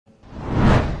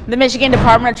The Michigan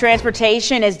Department of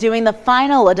Transportation is doing the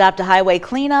final Adopt a Highway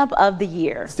cleanup of the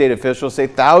year. State officials say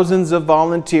thousands of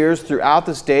volunteers throughout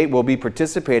the state will be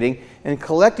participating in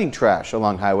collecting trash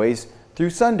along highways through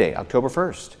Sunday, October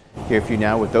 1st. Here for you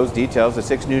now with those details, the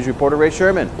 6 News reporter Ray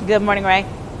Sherman. Good morning, Ray.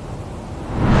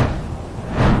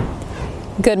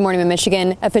 Good morning in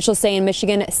Michigan. Officials say in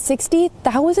Michigan,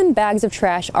 60,000 bags of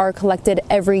trash are collected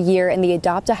every year in the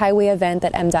Adopt a Highway event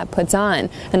that MDOT puts on,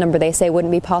 a number they say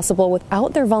wouldn't be possible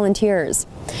without their volunteers.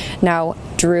 Now,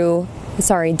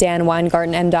 Dan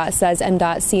Weingarten, MDOT, says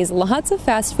MDOT sees lots of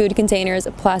fast food containers,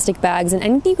 plastic bags, and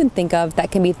anything you can think of that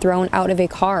can be thrown out of a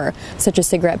car, such as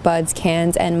cigarette butts,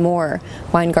 cans, and more.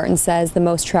 Weingarten says the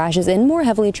most trash is in more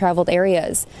heavily traveled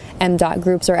areas. MDOT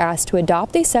groups are asked to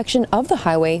adopt a section of the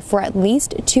highway for at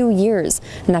least 2 years,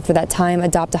 and after that time,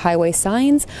 Adopt a Highway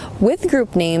signs with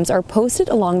group names are posted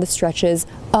along the stretches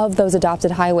of those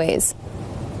adopted highways.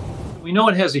 We know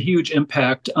it has a huge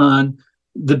impact on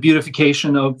the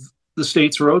beautification of the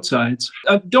state's roadsides.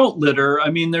 Don't litter. I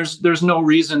mean, there's no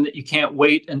reason that you can't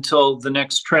wait until the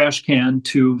next trash can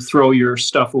to throw your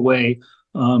stuff away.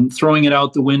 Throwing it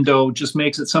out the window just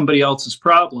makes it somebody else's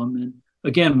problem. And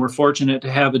again, we're fortunate to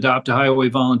have Adopt a Highway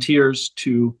volunteers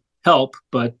to help,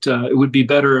 but it would be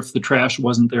better if the trash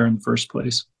wasn't there in the first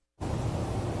place.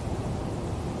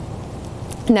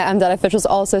 Now, MDOT officials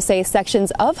also say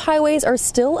sections of highways are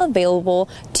still available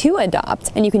to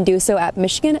adopt, and you can do so at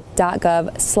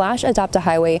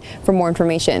michigan.gov/adopt-a-highway for more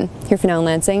information. Here for now in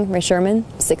Lansing, Ray Sherman,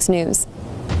 6 News.